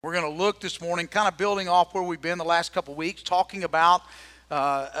We're going to look this morning, kind of building off where we've been the last couple of weeks, talking about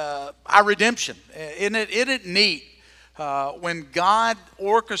our redemption. Isn't it neat when God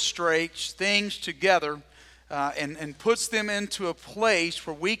orchestrates things together and puts them into a place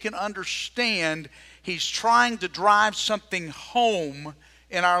where we can understand He's trying to drive something home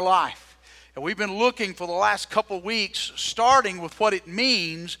in our life. And we've been looking for the last couple of weeks, starting with what it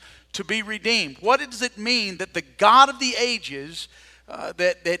means to be redeemed. What does it mean that the God of the ages,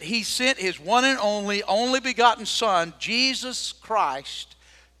 that He sent His one and only begotten Son, Jesus Christ,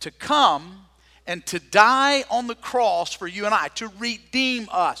 to come and to die on the cross for you and I, to redeem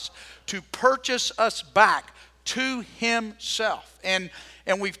us, to purchase us back to Himself. And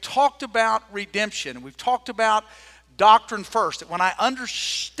we've talked about redemption. We've talked about doctrine first, that when I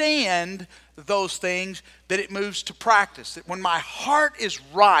understand those things, that it moves to practice. That when my heart is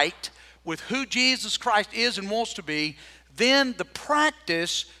right with who Jesus Christ is and wants to be, then the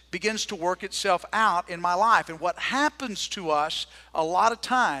practice begins to work itself out in my life. And what happens to us a lot of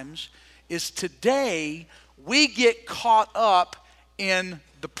times is today we get caught up in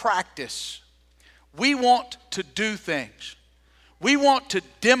the practice. We want to do things. We want to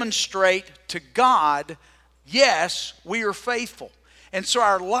demonstrate to God, yes, we are faithful. And so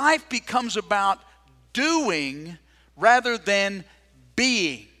our life becomes about doing rather than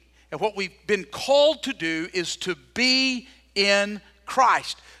being. And what we've been called to do is to be in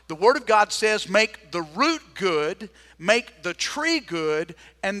Christ. The Word of God says, make the root good, make the tree good,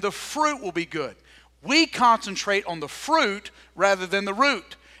 and the fruit will be good. We concentrate on the fruit rather than the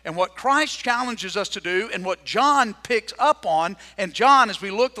root. And what Christ challenges us to do, and what John picks up on, and John, as we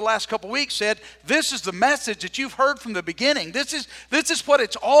looked the last couple of weeks, said, this is the message that you've heard from the beginning. This is what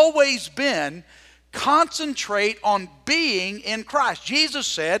it's always been. Concentrate on being in Christ. Jesus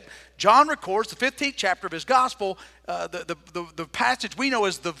said, John records the 15th chapter of his gospel, the passage we know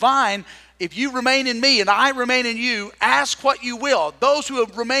as the vine. If you remain in me and I remain in you, ask what you will. Those who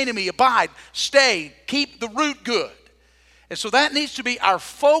have remained in me abide, stay, keep the root good. And so that needs to be our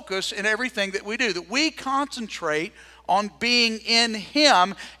focus in everything that we do, that we concentrate on being in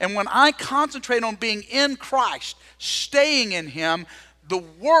Him. And when I concentrate on being in Christ, staying in Him, the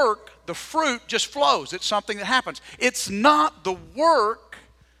work, the fruit just flows. It's something that happens. It's not the work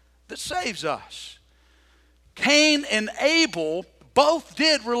that saves us. Cain and Abel both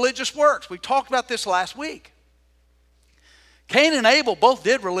did religious works. We talked about this last week. Cain and Abel both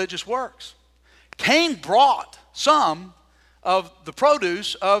did religious works. Cain brought some of the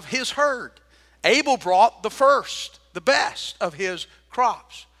produce of his herd. Abel brought the first, the best of his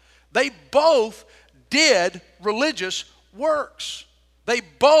crops. They both did religious works. They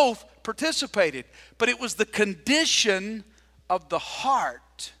both participated, but it was the condition of the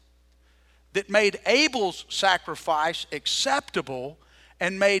heart that made Abel's sacrifice acceptable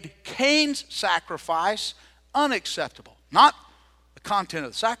and made Cain's sacrifice unacceptable. Not the content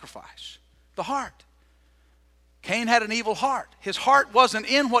of the sacrifice, the heart. Cain had an evil heart. His heart wasn't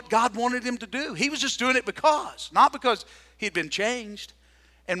in what God wanted him to do. He was just doing it not because he'd been changed.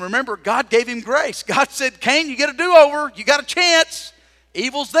 And remember, God gave him grace. God said, Cain, you get a do-over. You got a chance.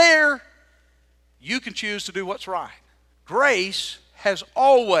 Evil's there. You can choose to do what's right. Grace has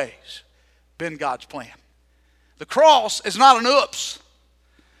always been God's plan. The cross is not an oops.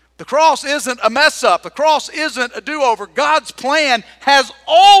 The cross isn't a mess up. The cross isn't a do-over. God's plan has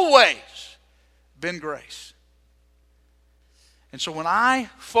always been grace. And so when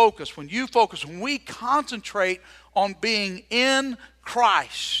when we concentrate on being in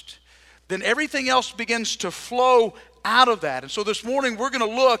Christ, then everything else begins to flow out of that. And so this morning we're going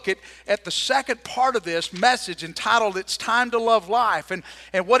to look at the second part of this message entitled, It's Time to Love Life,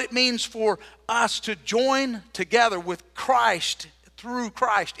 and what it means for us to join together with Christ, through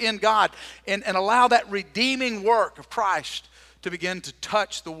Christ, in God, and allow that redeeming work of Christ to begin to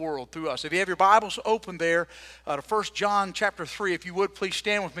touch the world through us. If you have your Bibles open there to 1 John chapter 3, if you would, please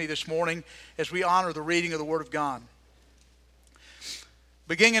stand with me this morning as we honor the reading of the Word of God.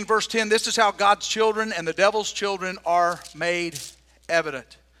 Beginning in verse 10, this is how God's children and the devil's children are made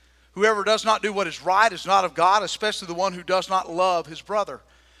evident. Whoever does not do what is right is not of God, especially the one who does not love his brother.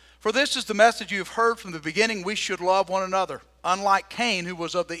 For this is the message you have heard from the beginning, we should love one another. Unlike Cain, who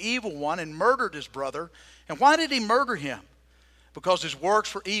was of the evil one and murdered his brother. And why did he murder him? Because his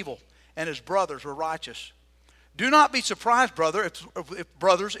works were evil and his brothers were righteous. Do not be surprised, brothers,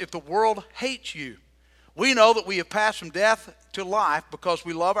 if the world hates you. We know that we have passed from death to life because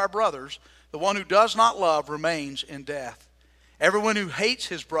we love our brothers. The one who does not love remains in death. Everyone who hates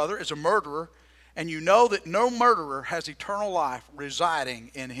his brother is a murderer, and you know that no murderer has eternal life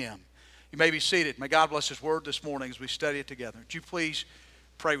residing in him. You may be seated. May God bless His word this morning as we study it together. Would you please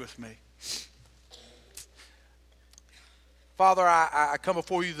Pray with me. Father, I come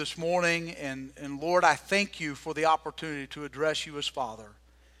before you this morning, and Lord, I thank you for the opportunity to address you as Father.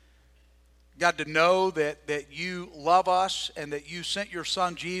 God, to know that you love us and that you sent your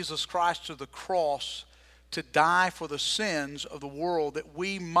Son Jesus Christ to the cross to die for the sins of the world, that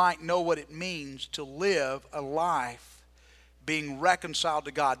we might know what it means to live a life being reconciled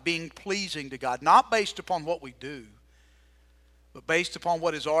to God, being pleasing to God, not based upon what we do, but based upon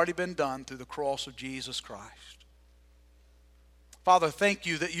what has already been done through the cross of Jesus Christ. Father, thank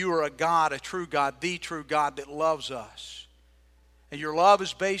you that you are a God, a true God, the true God that loves us. And your love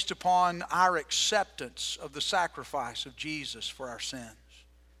is based upon our acceptance of the sacrifice of Jesus for our sins.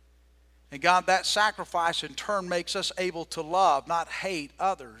 And God, that sacrifice in turn makes us able to love, not hate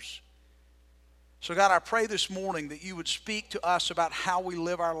others. So God, I pray this morning that you would speak to us about how we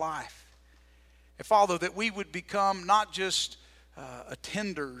live our life. And Father, that we would become not just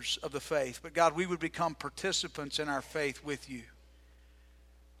attenders of the faith, but God, we would become participants in our faith with you.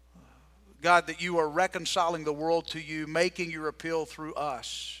 God, that you are reconciling the world to you, making your appeal through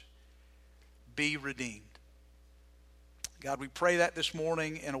us. Be redeemed. God, we pray that this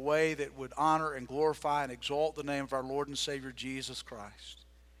morning in a way that would honor and glorify and exalt the name of our Lord and Savior Jesus Christ.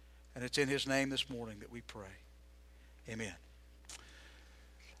 And it's in his name this morning that we pray. Amen.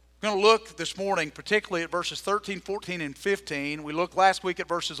 We're going to look this morning particularly at verses 13, 14, and 15. We looked last week at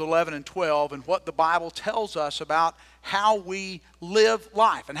verses 11 and 12 and what the Bible tells us about how we live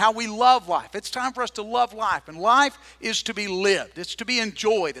life and how we love life. It's time for us to love life, and life is to be lived. It's to be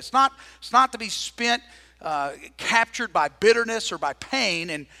enjoyed. It's not to be spent, captured by bitterness or by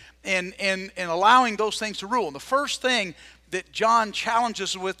pain and allowing those things to rule. And the first thing that John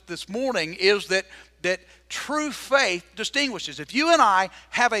challenges us with this morning is that true faith distinguishes. If you and I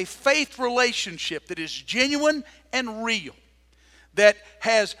have a faith relationship that is genuine and real, that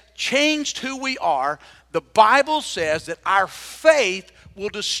has changed who we are, the Bible says that our faith will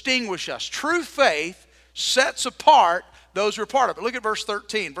distinguish us. True faith sets apart those who are part of it. Look at verse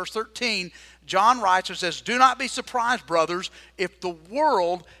 13. Verse 13, John writes and says, "Do not be surprised, brothers, if the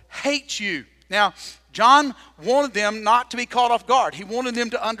world hates you." Now, John wanted them not to be caught off guard. He wanted them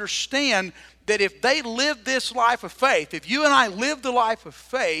to understand that if they live this life of faith, if you and I live the life of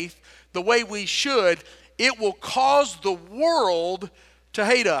faith the way we should, it will cause the world to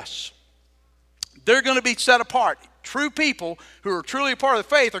hate us. They're going to be set apart. True people who are truly a part of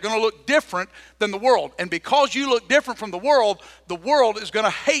the faith are going to look different than the world. And because you look different from the world is going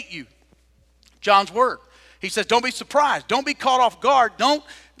to hate you. John's word. He says, don't be surprised. Don't be caught off guard. Don't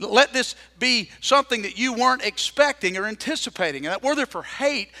let this be something that you weren't expecting or anticipating. And that word there for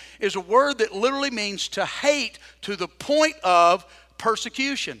hate is a word that literally means to hate to the point of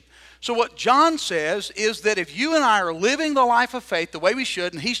persecution. So what John says is that if you and I are living the life of faith the way we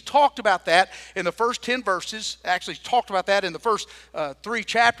should, and he's talked about that in the first 10 verses, actually he's talked about that in the first 3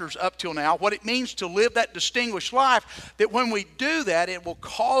 chapters up till now, what it means to live that distinguished life, that when we do that, it will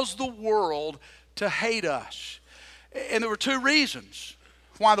cause the world to hate us. And there were 2 reasons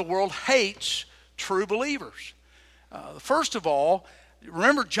why the world hates true believers. First of all,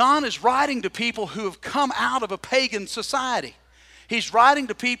 remember, John is writing to people who have come out of a pagan society. He's writing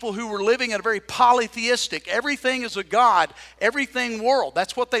to people who were living in a very polytheistic, everything is a god, everything world.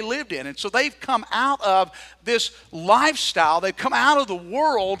 That's what they lived in. And so they've come out of this lifestyle, they've come out of the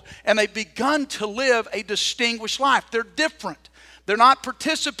world, and they've begun to live a distinguished life. They're different. They're not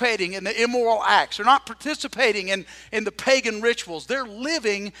participating in the immoral acts. They're not participating in the pagan rituals. They're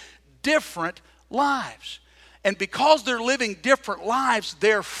living different lives. And because they're living different lives,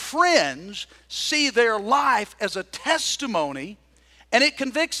 their friends see their life as a testimony, and it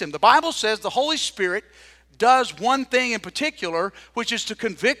convicts them. The Bible says the Holy Spirit does one thing in particular, which is to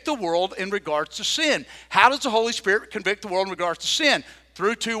convict the world in regards to sin. How does the Holy Spirit convict the world in regards to sin?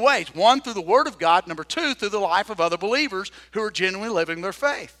 Through 2 ways. 1, through the Word of God. Number 2, through the life of other believers who are genuinely living their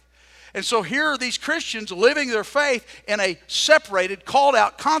faith. And so here are these Christians living their faith in a separated, called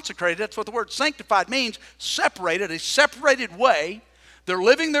out, consecrated. That's what the word sanctified means. Separated, a separated way. They're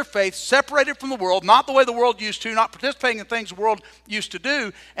living their faith separated from the world, not the way the world used to, not participating in things the world used to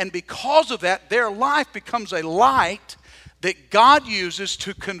do. And because of that, their life becomes a light that God uses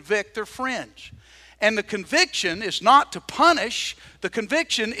to convict their friends. And the conviction is not to punish. The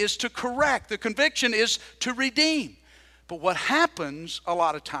conviction is to correct. The conviction is to redeem. But what happens a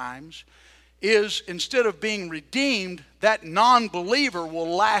lot of times is instead of being redeemed, that non-believer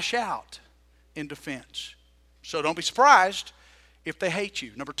will lash out in defense. So don't be surprised if they hate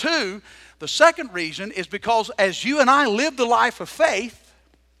you. Number 2, the second reason is because as you and I live the life of faith,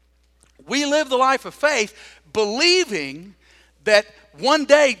 we live the life of faith believing that one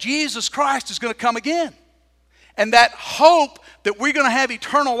day Jesus Christ is going to come again. And that hope that we're going to have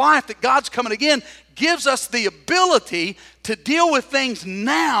eternal life, that God's coming again, gives us the ability to deal with things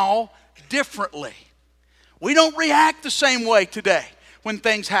now differently. We don't react the same way today when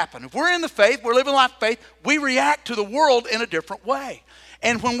things happen. If we're in the faith, we're living life of faith, we react to the world in a different way.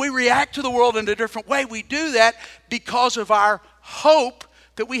 And when we react to the world in a different way, we do that because of our hope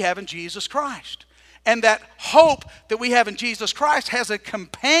that we have in Jesus Christ. And that hope that we have in Jesus Christ has a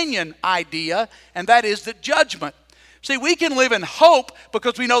companion idea, and that is the judgment. See, we can live in hope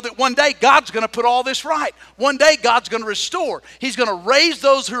because we know that one day God's going to put all this right. One day God's going to restore. He's going to raise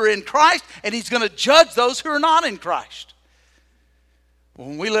those who are in Christ, and He's going to judge those who are not in Christ.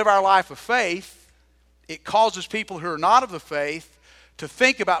 When we live our life of faith, it causes people who are not of the faith to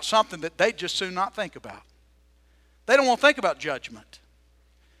think about something that they just soon not think about. They don't want to think about judgment.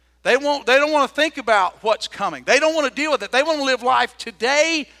 They don't want to think about what's coming. They don't want to deal with it. They want to live life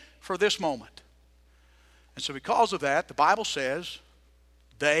today for this moment. And so because of that, the Bible says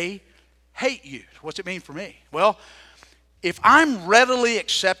they hate you. What's it mean for me? Well, if I'm readily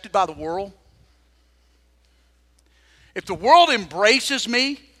accepted by the world, if the world embraces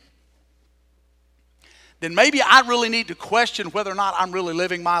me, then maybe I really need to question whether or not I'm really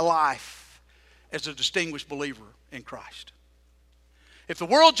living my life as a distinguished believer in Christ. If the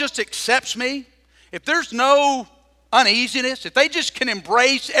world just accepts me, if there's no uneasiness, if they just can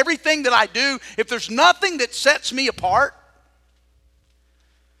embrace everything that I do, if there's nothing that sets me apart,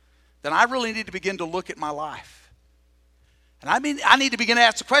 then I really need to begin to look at my life. And I need to begin to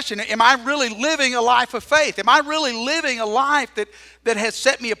ask the question, am I really living a life of faith? Am I really living a life that has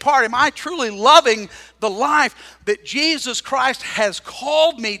set me apart? Am I truly loving the life that Jesus Christ has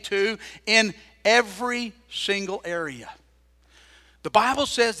called me to in every single area? The Bible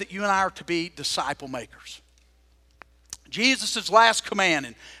says that you and I are to be disciple makers. Jesus' last command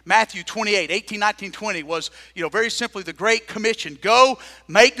in Matthew 28, 18, 19, 20 was, very simply the Great Commission. Go,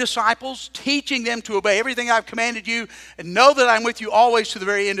 make disciples, teaching them to obey everything I've commanded you, and know that I'm with you always to the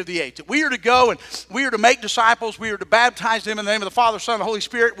very end of the age. That we are to go and we are to make disciples. We are to baptize them in the name of the Father, Son, and the Holy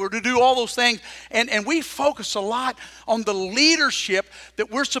Spirit. We're to do all those things. And we focus a lot on the leadership that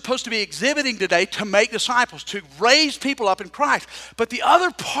we're supposed to be exhibiting today to make disciples, to raise people up in Christ. But the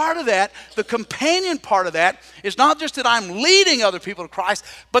other part of that, the companion part of that, is not just that I'm leading other people to Christ,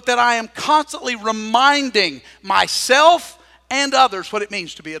 but that I am constantly reminding myself and others what it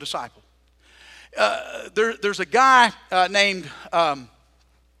means to be a disciple. There's a guy named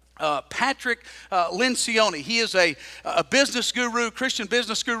Patrick Lencioni. He is a business guru, Christian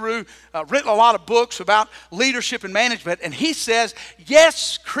business guru, written a lot of books about leadership and management. And he says,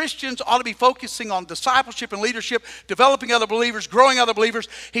 yes, Christians ought to be focusing on discipleship and leadership, developing other believers, growing other believers.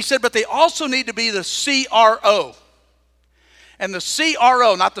 He said, but they also need to be the CRO. And the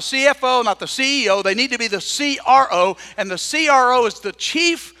CRO, not the CFO, not the CEO, they need to be the CRO. And the CRO is the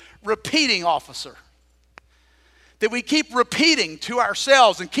Chief Repeating Officer. That we keep repeating to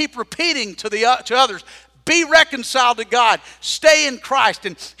ourselves and keep repeating to others. Be reconciled to God. Stay in Christ.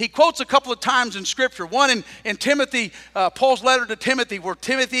 And he quotes a couple of times in Scripture. One in Timothy, Paul's letter to Timothy, where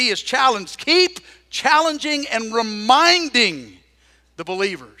Timothy is challenged. Keep challenging and reminding the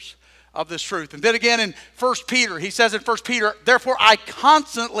believers of this truth. And then again in 1 Peter, he says in 1 Peter, therefore I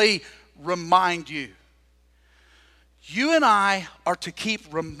constantly remind you. You and I are to keep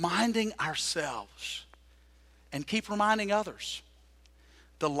reminding ourselves and keep reminding others.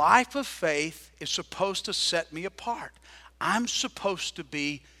 The life of faith is supposed to set me apart. I'm supposed to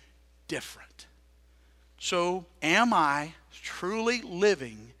be different. So am I truly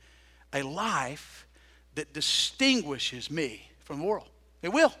living a life that distinguishes me from the world?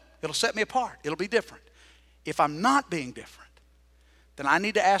 It will. It'll set me apart. It'll be different. If I'm not being different, then I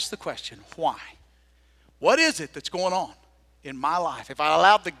need to ask the question, why? What is it that's going on in my life? If I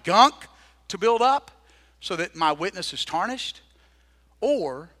allowed the gunk to build up so that my witness is tarnished,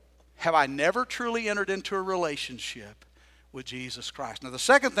 or have I never truly entered into a relationship with Jesus Christ? Now, the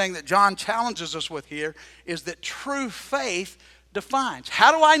second thing that John challenges us with here is that true faith defines.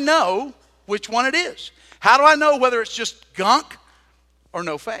 How do I know which one it is? How do I know whether it's just gunk or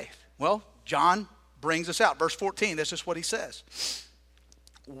no faith? Well, John brings us out. Verse 14, this is what he says.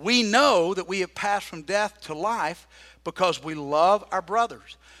 We know that we have passed from death to life because we love our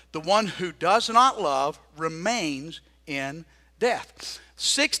brothers. The one who does not love remains in death.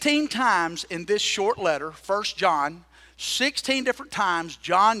 16 times in this short letter, 1 John, 16 different times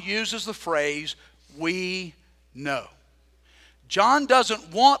John uses the phrase, we know. John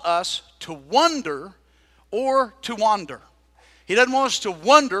doesn't want us to wonder or to wander. He doesn't want us to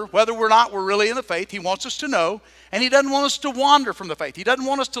wonder whether or not we're really in the faith. He wants us to know. And he doesn't want us to wander from the faith. He doesn't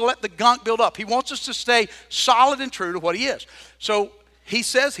want us to let the gunk build up. He wants us to stay solid and true to what he is. So he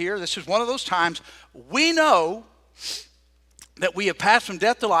says here, this is one of those times, we know that we have passed from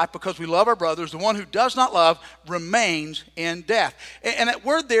death to life because we love our brothers. The one who does not love remains in death. And that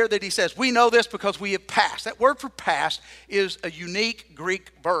word there that he says, we know this because we have passed. That word for past is a unique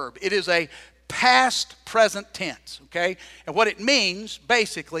Greek verb. It is a past present tense, okay? And what it means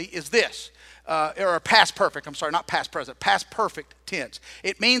basically is this, or past perfect, I'm sorry, not past present, past perfect tense.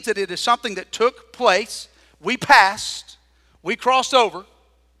 It means that it is something that took place, we passed, we crossed over,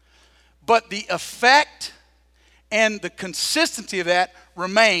 but the effect and the consistency of that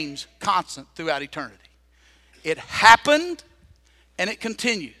remains constant throughout eternity. It happened and it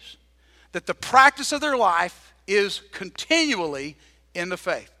continues. That the practice of their life is continually in the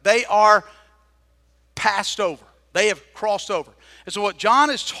faith. They are passed over. They have crossed over. And so what John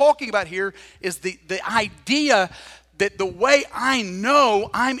is talking about here is the idea that the way I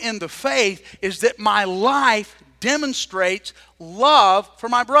know I'm in the faith is that my life demonstrates love for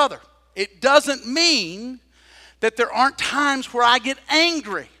my brother. It doesn't mean that there aren't times where I get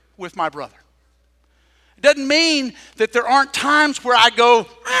angry with my brother. It doesn't mean that there aren't times where I go,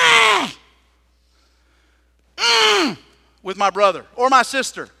 with my brother or my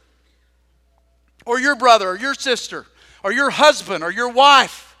sister or your brother or your sister or your husband or your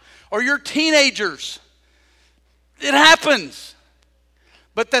wife or your teenagers. It happens.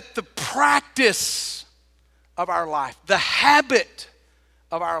 But that the practice of our life, the habit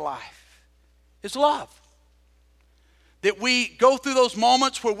of our life is love. That we go through those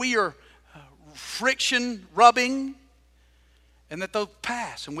moments where we are friction rubbing, and that those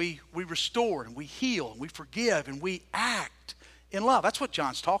pass, and we restore, and we heal, and we forgive, and we act in love. That's what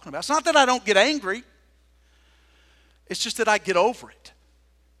John's talking about. It's not that I don't get angry. It's just that I get over it.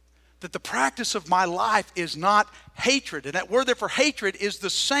 That the practice of my life is not hatred. And that word there for hatred is the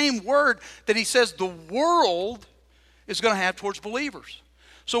same word that he says the world is going to have towards believers.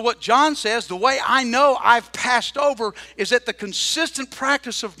 So what John says, the way I know I've passed over is that the consistent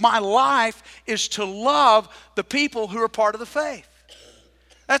practice of my life is to love the people who are part of the faith.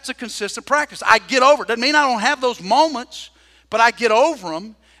 That's a consistent practice. I get over it. Doesn't mean I don't have those moments, but I get over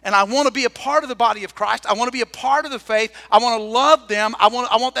them, and I want to be a part of the body of Christ. I want to be a part of the faith. I want to love them. I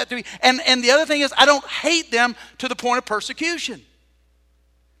want that to be. And the other thing is I don't hate them to the point of persecution.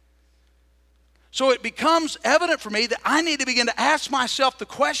 So it becomes evident for me that I need to begin to ask myself the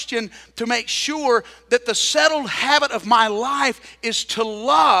question to make sure that the settled habit of my life is to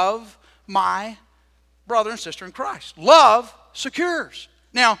love my brother and sister in Christ. Love secures.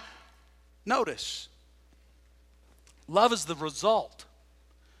 Now, notice, love is the result.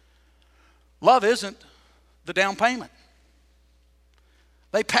 Love isn't the down payment.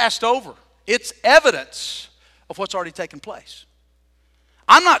 They passed over. It's evidence of what's already taken place.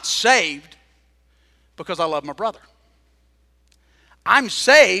 I'm not saved because I love my brother. I'm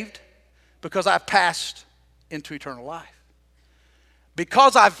saved because I've passed into eternal life.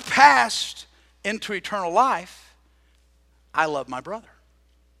 Because I've passed into eternal life, I love my brother.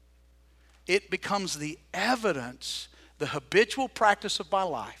 It becomes the evidence, the habitual practice of my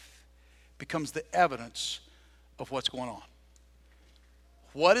life becomes the evidence of what's going on.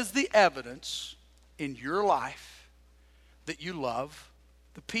 What is the evidence in your life that you love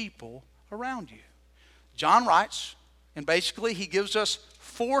the people around you? John writes, and basically he gives us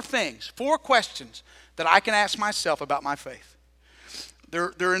four things, four questions that I can ask myself about my faith.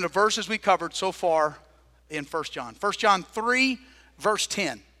 They're in the verses we covered so far in 1 John. 1 John 3, verse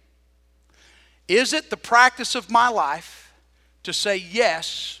 10. Is it the practice of my life to say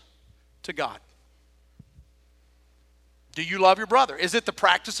yes to God? Do you love your brother? Is it the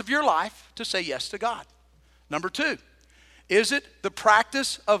practice of your life to say yes to God? Number two, is it the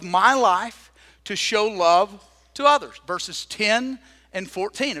practice of my life to show love to others? Verses 10 and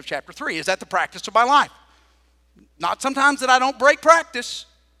 14 of chapter 3. Is that the practice of my life? Not sometimes that I don't break practice,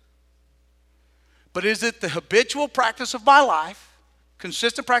 but is it the habitual practice of my life,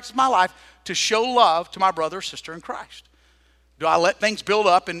 consistent practice of my life, to show love to my brother or sister in Christ? Do I let things build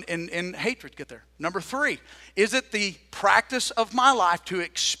up and hatred get there? Number three, is it the practice of my life to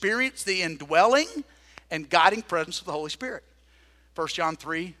experience the indwelling and guiding presence of the Holy Spirit? 1 John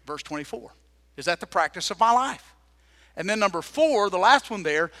 3, verse 24. Is that the practice of my life? And then number four, the last one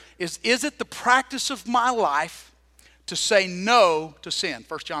there, is it the practice of my life to say no to sin?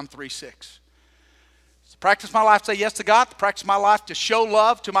 1 John 3, 6. It's the practice of my life to say yes to God, the practice of my life to show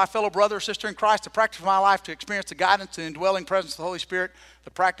love to my fellow brother or sister in Christ, the practice of my life to experience the guidance and indwelling presence of the Holy Spirit,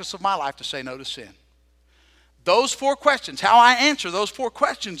 the practice of my life to say no to sin. Those 4 questions, how I answer those 4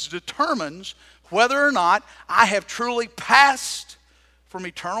 questions determines whether or not I have truly passed from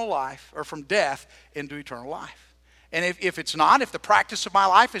eternal life or from death into eternal life. And if it's not, if the practice of my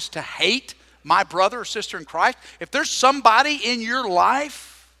life is to hate my brother or sister in Christ, if there's somebody in your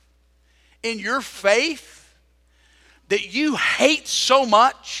life, in your faith, that you hate so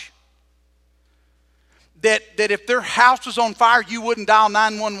much that if their house was on fire, you wouldn't dial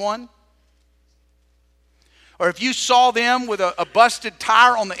 911, or if you saw them with a busted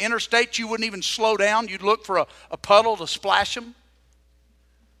tire on the interstate, you wouldn't even slow down. You'd look for a puddle to splash them.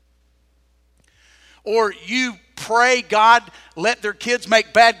 Or you pray, God, let their kids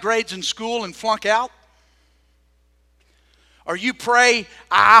make bad grades in school and flunk out. Or you pray,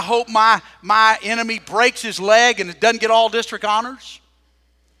 I hope my enemy breaks his leg and doesn't get all district honors.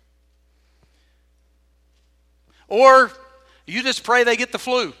 Or you just pray they get the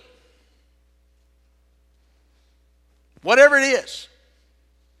flu. Whatever it is,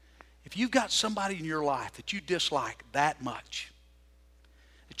 if you've got somebody in your life that you dislike that much,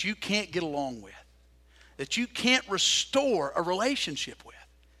 that you can't get along with, that you can't restore a relationship with,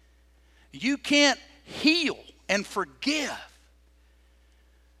 you can't heal and forgive,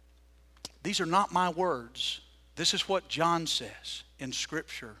 these are not my words. This is what John says in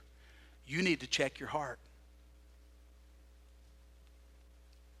Scripture. You need to check your heart.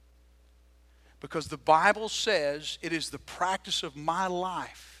 Because the Bible says it is the practice of my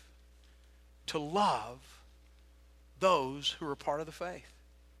life to love those who are part of the faith.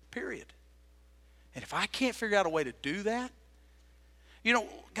 Period. And if I can't figure out a way to do that, you know,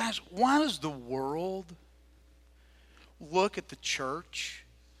 guys, why does the world look at the church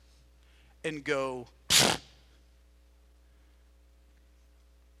and go,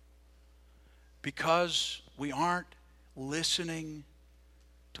 because we aren't listening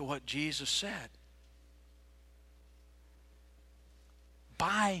to what Jesus said?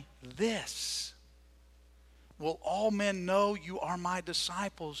 By this will all men know you are my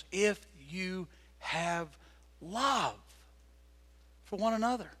disciples, if you have love for one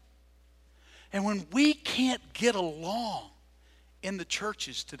another. And when we can't get along in the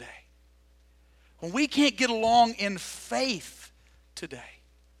churches today, when we can't get along in faith today,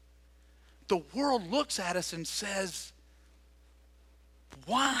 the world looks at us and says,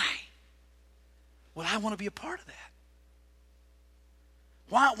 why would I want to be a part of that?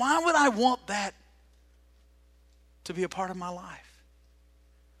 Why would I want that to be a part of my life?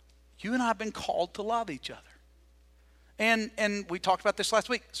 You and I have been called to love each other. And we talked about this last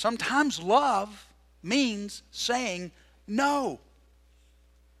week. Sometimes love means saying no.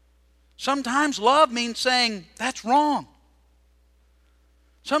 Sometimes love means saying, that's wrong.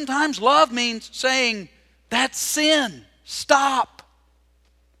 Sometimes love means saying, that's sin. Stop.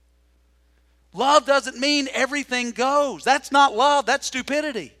 Love doesn't mean everything goes. That's not love. That's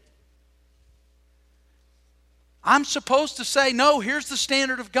stupidity. I'm supposed to say, no, here's the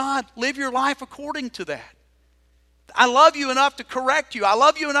standard of God. Live your life according to that. I love you enough to correct you. I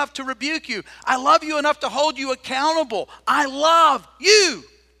love you enough to rebuke you. I love you enough to hold you accountable. I love you.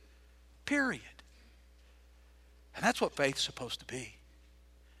 Period. And that's what faith's supposed to be.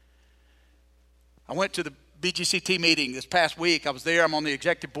 I went to the BGCT meeting this past week. I was there. I'm on the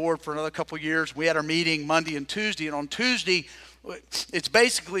executive board for another couple of years. We had our meeting Monday and Tuesday. And on Tuesday, it's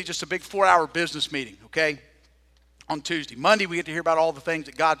basically just a big 4-hour business meeting, okay? On Tuesday. Monday, we get to hear about all the things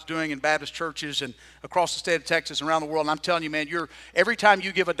that God's doing in Baptist churches and across the state of Texas and around the world. And I'm telling you, man, every time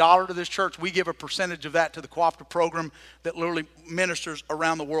you give $1 to this church, we give a percentage of that to the cooperative program that literally ministers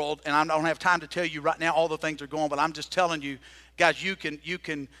around the world. And I don't have time to tell you right now all the things that are going on, but I'm just telling you, guys, you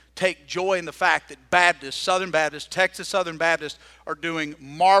can take joy in the fact that Baptists, Southern Baptists, Texas Southern Baptists are doing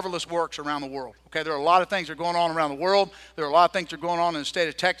marvelous works around the world. Okay, there are a lot of things that are going on around the world. There are a lot of things that are going on in the state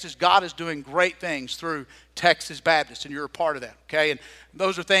of Texas. God is doing great things through Texas Baptists, and you're a part of that, okay? And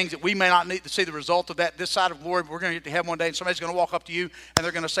those are things that we may not need to see the result of that this side of glory, but we're going to get to heaven one day, and somebody's going to walk up to you, and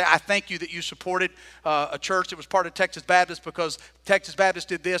they're going to say, I thank you that you supported a church that was part of Texas Baptist, because Texas Baptist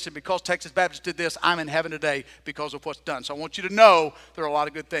did this, and because Texas Baptist did this, I'm in heaven today because of what's done. So I want you to know there are a lot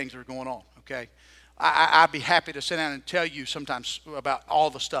of good things that are going on, okay? I'd be happy to sit down and tell you sometimes about all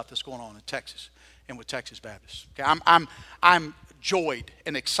the stuff that's going on in Texas and with Texas Baptist. Okay, I'm joyed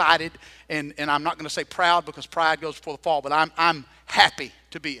and excited, and I'm not going to say proud because pride goes before the fall, but I'm happy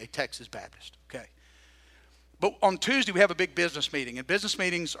to be a Texas Baptist. Okay, but on Tuesday we have a big business meeting, and business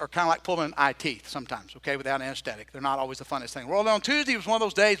meetings are kind of like pulling eye teeth sometimes. Okay, without anesthetic, they're not always the funnest thing. Well, on Tuesday was one of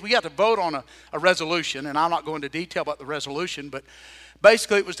those days we got to vote on a resolution, and I'm not going into detail about the resolution, but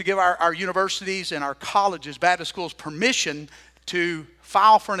basically it was to give our universities and our colleges, Baptist schools, permission to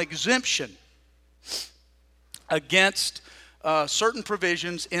file for an exemption against certain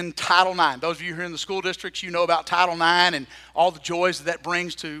provisions in Title IX. Those of you who are in the school districts, you know about Title IX and all the joys that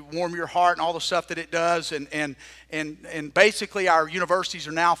brings to warm your heart and all the stuff that it does. And basically our universities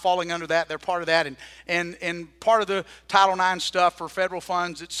are now falling under that. They're part of that. And part of the Title IX stuff for federal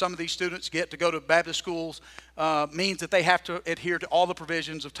funds that some of these students get to go to Baptist schools means that they have to adhere to all the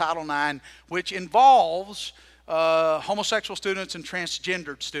provisions of Title IX, which involves homosexual students and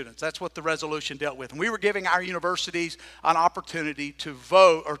transgendered students. That's what the resolution dealt with. And we were giving our universities an opportunity to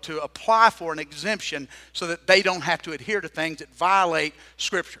vote or to apply for an exemption so that they don't have to adhere to things that violate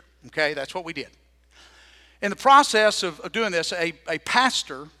Scripture. Okay, that's what we did. In the process of doing this, a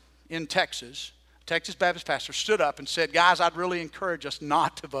pastor in Texas Baptist pastor, stood up and said, guys, I'd really encourage us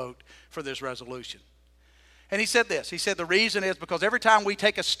not to vote for this resolution. And he said this. He said the reason is because every time we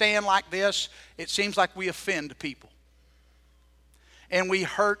take a stand like this, it seems like we offend people. And we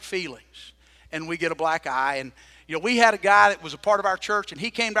hurt feelings. And we get a black eye. And you know, we had a guy that was a part of our church, and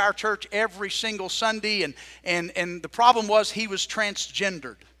he came to our church every single Sunday. And the problem was he was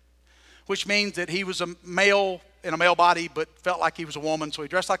transgendered, which means that he was a male in a male body but felt like he was a woman, so he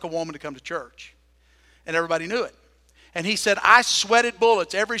dressed like a woman to come to church. And everybody knew it. And he said, I sweated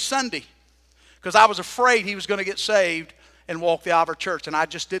bullets every Sunday because I was afraid he was going to get saved and walk the aisle of our church, and I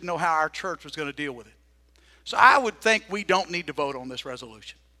just didn't know how our church was going to deal with it. So I would think we don't need to vote on this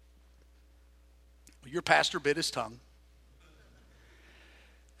resolution. Your pastor bit his tongue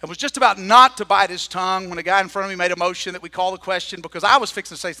and was just about not to bite his tongue when a guy in front of me made a motion that we call the question, because I was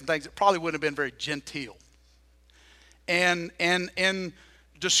fixing to say some things that probably wouldn't have been very genteel. And in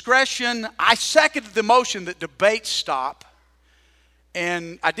discretion, I seconded the motion that debate stop.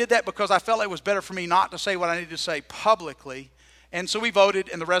 And I did that because I felt it was better for me not to say what I needed to say publicly. And so we voted,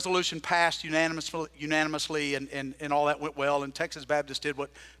 and the resolution passed unanimously, and all that went well. And Texas Baptist did what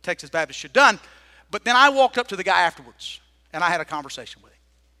Texas Baptist should have done. But then I walked up to the guy afterwards, and I had a conversation with him.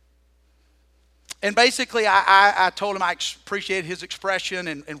 And basically, I told him I appreciated his expression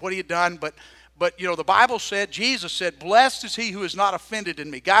and what he had done. But you know, the Bible said, Jesus said, blessed is he who is not offended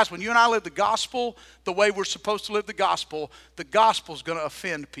in me. Guys, when you and I live the gospel the way we're supposed to live the gospel is going to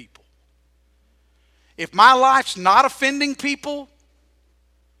offend people. If my life's not offending people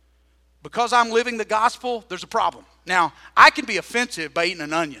because I'm living the gospel, there's a problem. Now, I can be offensive by eating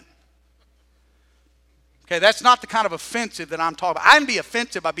an onion. Okay, that's not the kind of offensive that I'm talking about. I can be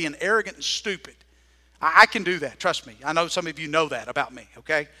offensive by being arrogant and stupid. I can do that, trust me. I know some of you know that about me,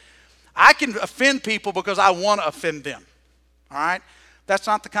 okay? I can offend people because I want to offend them, all right? That's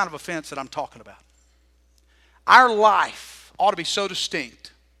not the kind of offense that I'm talking about. Our life ought to be so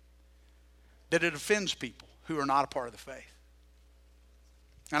distinct that it offends people who are not a part of the faith.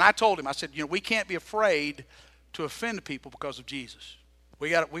 And I told him, I said, you know, we can't be afraid to offend people because of Jesus. We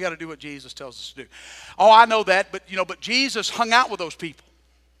got to do what Jesus tells us to do. Oh, I know that, but Jesus hung out with those people.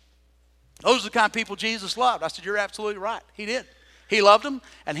 Those are the kind of people Jesus loved. I said, you're absolutely right. He did. He loved them,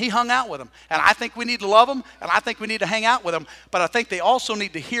 and he hung out with them. And I think we need to love them, and I think we need to hang out with them. But I think they also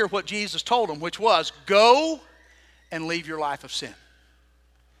need to hear what Jesus told them, which was, go and leave your life of sin.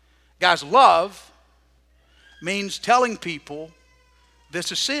 Guys, love means telling people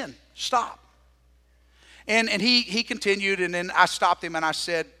this is sin. Stop. And he continued, and then I stopped him, and I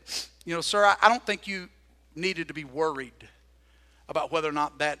said, you know, sir, I don't think you needed to be worried about whether or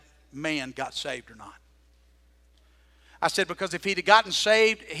not that man got saved or not. I said, because if he'd have gotten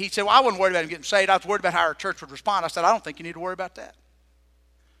saved, he said, well, I wasn't worried about him getting saved. I was worried about how our church would respond. I said, I don't think you need to worry about that.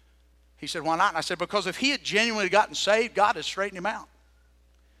 He said, why not? And I said, because if he had genuinely gotten saved, God has straightened him out.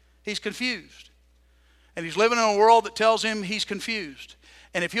 He's confused. And he's living in a world that tells him he's confused.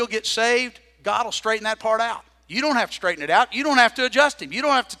 And if he'll get saved, God will straighten that part out. You don't have to straighten it out. You don't have to adjust him. You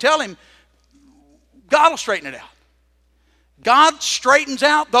don't have to tell him. God will straighten it out. God straightens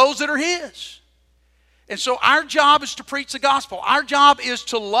out those that are his. And so our job is to preach the gospel. Our job is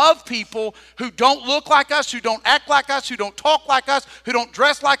to love people who don't look like us, who don't act like us, who don't talk like us, who don't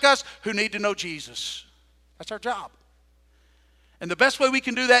dress like us, who need to know Jesus. That's our job. And the best way we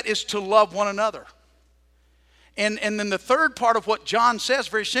can do that is to love one another. And then the third part of what John says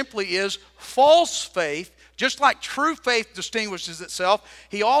very simply is false faith, just like true faith distinguishes itself,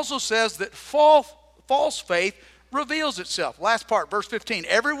 he also says that false faith reveals itself. Last part, verse 15.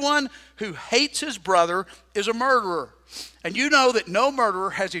 Everyone who hates his brother is a murderer. And you know that no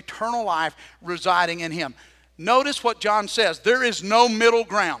murderer has eternal life residing in him. Notice what John says. There is no middle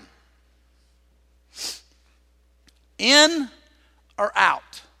ground. In or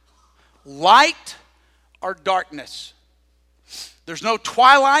out. Light or darkness. There's no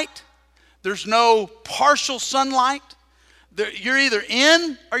twilight. There's no partial sunlight. You're either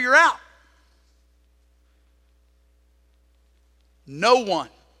in or you're out. No one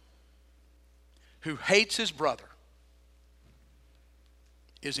who hates his brother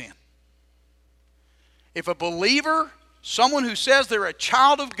is in. If a believer, someone who says they're a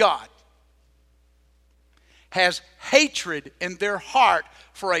child of God, has hatred in their heart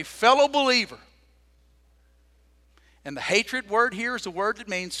for a fellow believer, and the hatred word here is the word that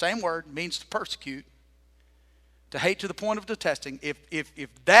means, same word, means to persecute, to hate to the point of detesting.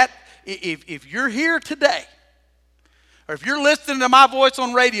 If you're here today, or if you're listening to my voice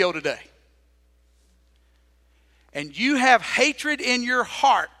on radio today, and you have hatred in your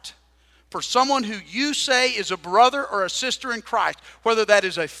heart for someone who you say is a brother or a sister in Christ, whether that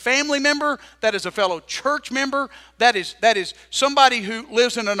is a family member, that is a fellow church member, that is somebody who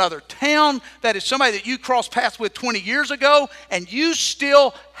lives in another town, that is somebody that you crossed paths with 20 years ago, and you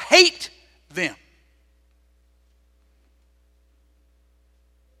still hate them.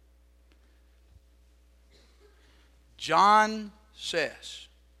 John says,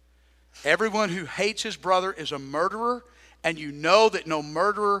 everyone who hates his brother is a murderer, and you know that no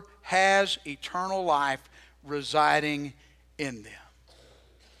murderer has eternal life residing in them.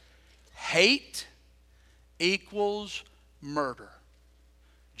 Hate equals murder.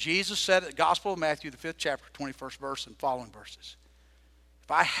 Jesus said in the Gospel of Matthew, the 5th chapter, 21st verse and following verses,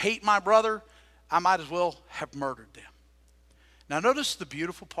 if I hate my brother, I might as well have murdered them. Now notice the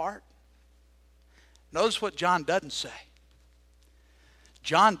beautiful part. Notice what John doesn't say.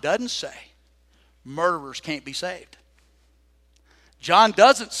 John doesn't say murderers can't be saved. John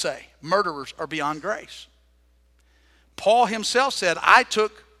doesn't say murderers are beyond grace. Paul himself said, I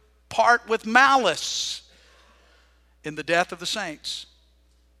took part with malice in the death of the saints.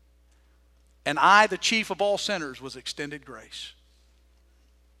 And I, the chief of all sinners, was extended grace.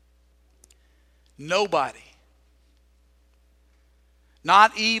 Nobody,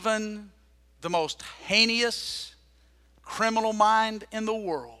 not even the most heinous criminal mind in the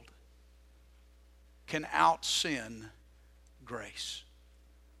world, can out-sin grace.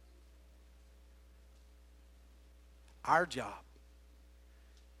 Our job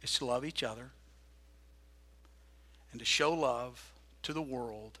is to love each other and to show love to the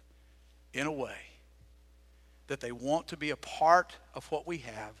world in a way that they want to be a part of what we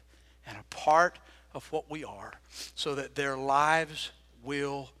have and a part of what we are, so that their lives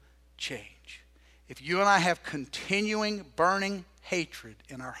will change. If you and I have continuing burning hatred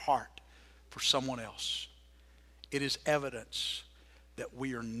in our heart for someone else, it is evidence that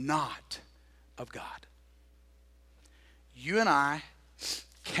we are not of God. You and I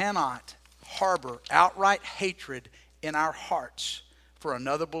cannot harbor outright hatred in our hearts for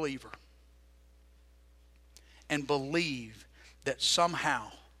another believer and believe that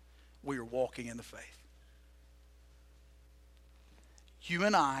somehow we are walking in the faith. You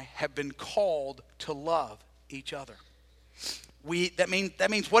and I have been called to love each other. That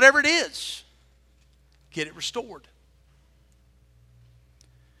means whatever it is, get it restored.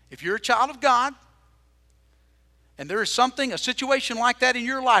 If you're a child of God, and there is a situation like that in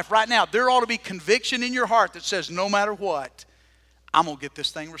your life right now, there ought to be conviction in your heart that says, no matter what, I'm going to get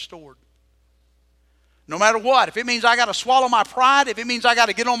this thing restored. No matter what, if it means I got to swallow my pride, if it means I got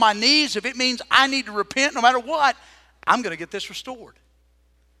to get on my knees, if it means I need to repent, no matter what, I'm going to get this restored.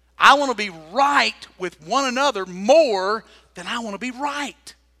 I want to be right with one another more than I want to be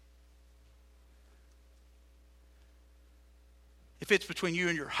right. If it's between you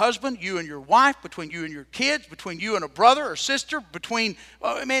and your husband, you and your wife, between you and your kids, between you and a brother or sister,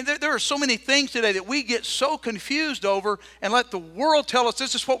 there are so many things today that we get so confused over and let the world tell us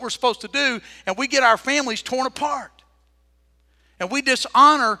this is what we're supposed to do, and we get our families torn apart. And we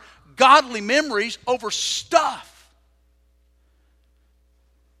dishonor godly memories over stuff,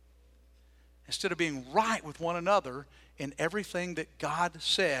 instead of being right with one another in everything that God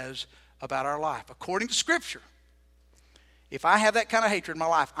says about our life. According to Scripture, if I have that kind of hatred in my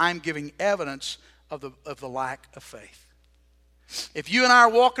life, I'm giving evidence of the lack of faith. If you and I are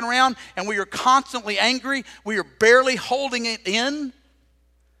walking around and we are constantly angry, we are barely holding it in,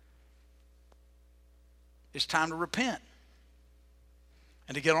 it's time to repent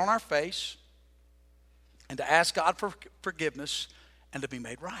and to get on our face and to ask God for forgiveness and to be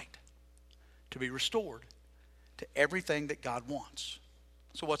made right, to be restored to everything that God wants.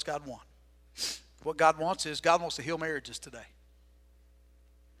 So what's God want? What God wants is, God wants to heal marriages today.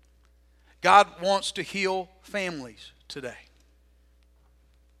 God wants to heal families today.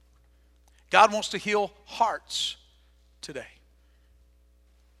 God wants to heal hearts today.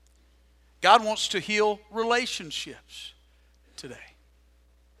 God wants to heal relationships today.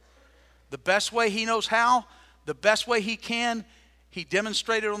 The best way He knows how, the best way He can, He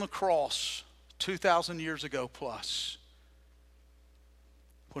demonstrated on the cross 2,000 years ago plus.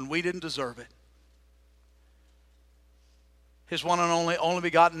 when we didn't deserve it. His one and only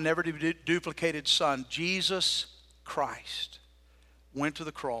begotten, never to be duplicated Son, Jesus Christ, went to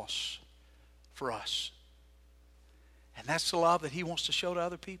the cross for us. And that's the love that he wants to show to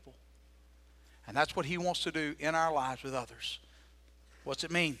other people. And that's what he wants to do in our lives with others. What's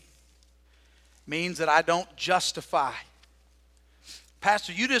it mean? It means that I don't justify.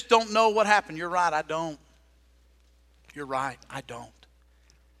 Pastor, you just don't know what happened. You're right, I don't. You're right, I don't.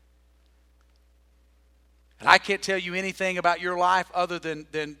 And I can't tell you anything about your life other than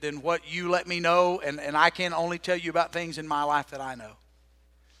what you let me know, and I can only tell you about things in my life that I know.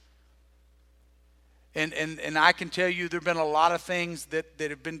 And I can tell you there have been a lot of things that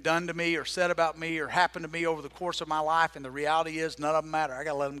have been done to me or said about me or happened to me over the course of my life, and the reality is none of them matter. I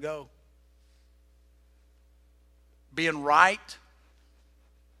got to let them go. Being right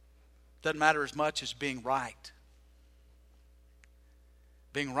doesn't matter as much as being right.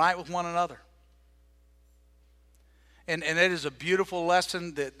 Being right with one another. And it is a beautiful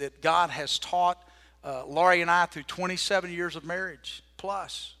lesson that God has taught Laurie and I through 27 years of marriage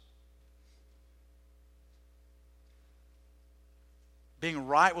plus. Being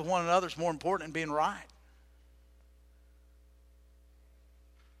right with one another is more important than being right.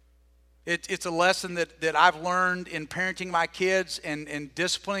 It's a lesson that I've learned in parenting my kids and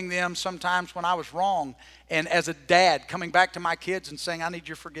disciplining them sometimes when I was wrong. And as a dad, coming back to my kids and saying, I need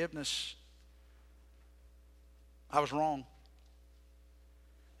your forgiveness. I was wrong.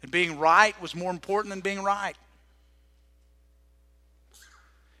 And being right was more important than being right.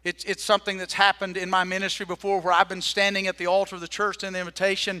 It's something that's happened in my ministry before where I've been standing at the altar of the church in the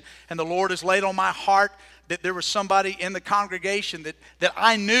invitation, and the Lord has laid on my heart that there was somebody in the congregation that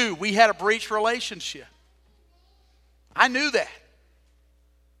I knew we had a breached relationship. I knew that.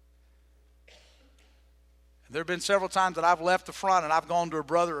 And there have been several times that I've left the front and I've gone to a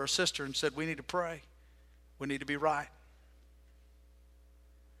brother or a sister and said, we need to pray. We need to be right.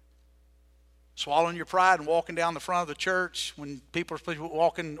 Swallowing your pride and walking down the front of the church when people are supposed to be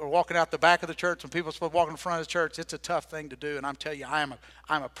walking, or walking out the back of the church when people are supposed to walk in the front of the church, it's a tough thing to do. And I'm telling you, I'm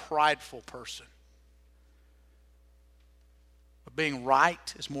a prideful person. But being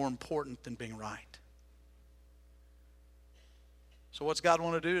right is more important than being right. So what's God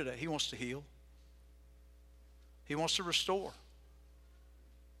want to do today? He wants to heal. He wants to restore.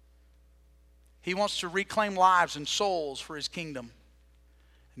 He wants to reclaim lives and souls for his kingdom.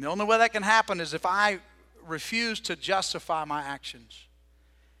 And the only way that can happen is if I refuse to justify my actions.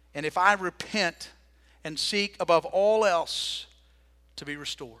 And if I repent and seek above all else to be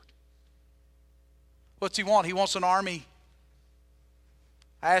restored. What's he want? He wants an army.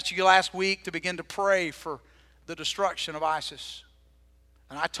 I asked you last week to begin to pray for the destruction of ISIS.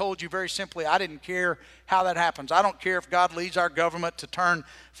 And I told you very simply, I didn't care how that happens. I don't care if God leads our government to turn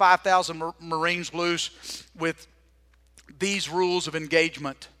 5,000 Marines loose with these rules of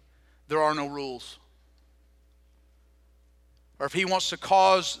engagement. There are no rules. Or if he wants to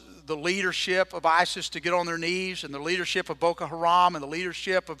cause the leadership of ISIS to get on their knees, and the leadership of Boko Haram, and the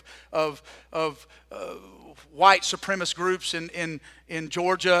leadership of white supremacist groups in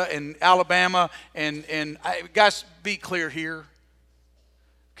Georgia and Alabama, and guys, be clear here.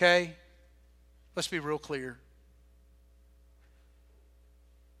 Okay? Let's be real clear.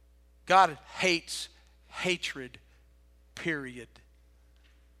 God hates hatred, period.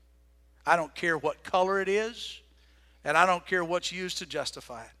 I don't care what color it is, and I don't care what's used to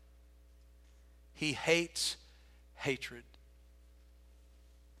justify it. He hates hatred.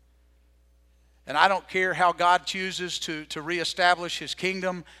 And I don't care how God chooses to reestablish his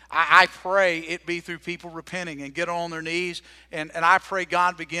kingdom. I pray it be through people repenting and get on their knees. And I pray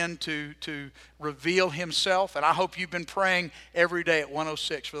God begin to reveal himself. And I hope you've been praying every day at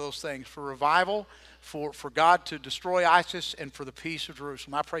 106 for those things. For revival, for God to destroy ISIS, and for the peace of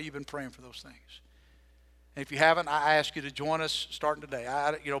Jerusalem. I pray you've been praying for those things. And if you haven't, I ask you to join us starting today.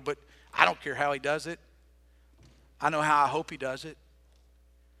 But I don't care how he does it. I know how I hope he does it.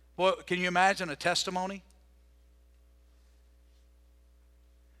 Well, can you imagine a testimony?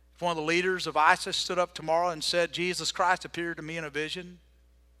 If one of the leaders of ISIS stood up tomorrow and said, Jesus Christ appeared to me in a vision,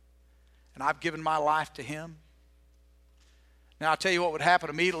 and I've given my life to him. Now, I'll tell you what would happen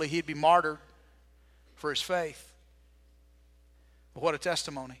immediately. He'd be martyred for his faith. But what a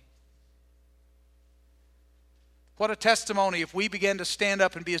testimony. What a testimony if we begin to stand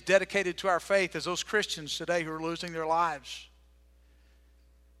up and be as dedicated to our faith as those Christians today who are losing their lives.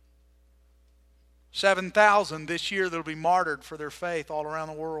 7,000 this year that will be martyred for their faith all around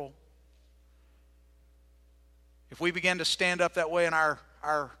the world. If we begin to stand up that way in our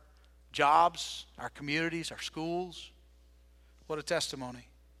jobs, our communities, our schools, what a testimony.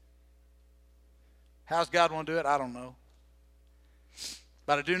 How's God want to do it? I don't know.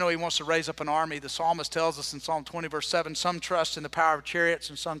 But I do know he wants to raise up an army. The psalmist tells us in Psalm 20, verse 7, some trust in the power of chariots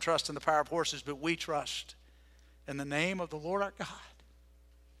and some trust in the power of horses, but we trust in the name of the Lord our God.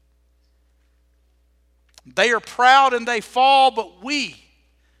 They are proud and they fall, but we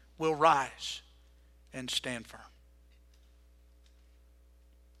will rise and stand firm.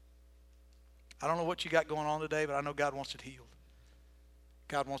 I don't know what you got going on today, but I know God wants it healed.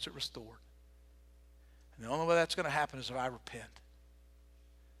 God wants it restored. And the only way that's going to happen is if I repent.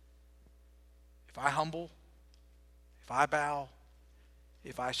 If I humble, if I bow,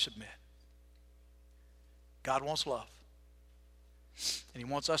 if I submit. God wants love. And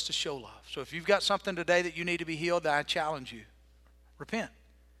he wants us to show love. So if you've got something today that you need to be healed, then I challenge you. Repent.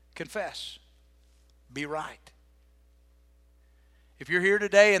 Confess. Be right. If you're here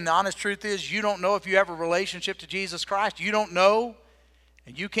today and the honest truth is you don't know if you have a relationship to Jesus Christ, you don't know,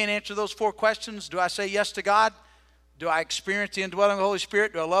 and you can't answer those 4 questions. Do I say yes to God? Do I experience the indwelling of the Holy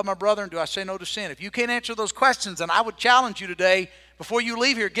Spirit? Do I love my brother? And do I say no to sin? If you can't answer those questions, then I would challenge you today, before you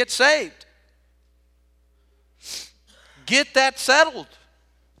leave here, get saved. Get that settled.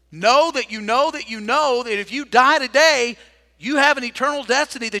 Know that you know that you know that if you die today, you have an eternal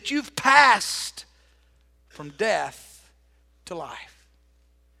destiny, that you've passed from death to life.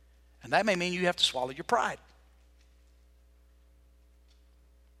 And that may mean you have to swallow your pride.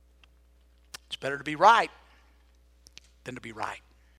 It's better to be right than to be right.